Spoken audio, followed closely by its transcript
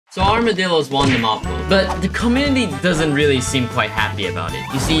So Armadillos won the mob vote, but the community doesn't really seem quite happy about it.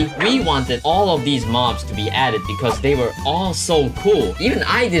 You see, we wanted all of these mobs to be added because they were all so cool. Even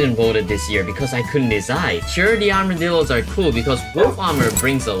I didn't vote it this year because I couldn't decide. Sure, the Armadillos are cool because wolf armor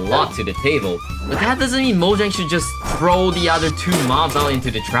brings a lot to the table, but that doesn't mean Mojang should just throw the other two mobs out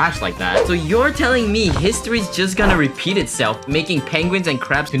into the trash like that. So you're telling me history's just gonna repeat itself, making penguins and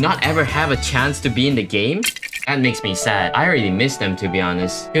crabs to not ever have a chance to be in the game? That makes me sad. I already miss them, to be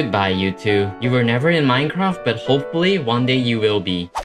honest. Goodbye, you two. You were never in Minecraft, but hopefully one day you will be.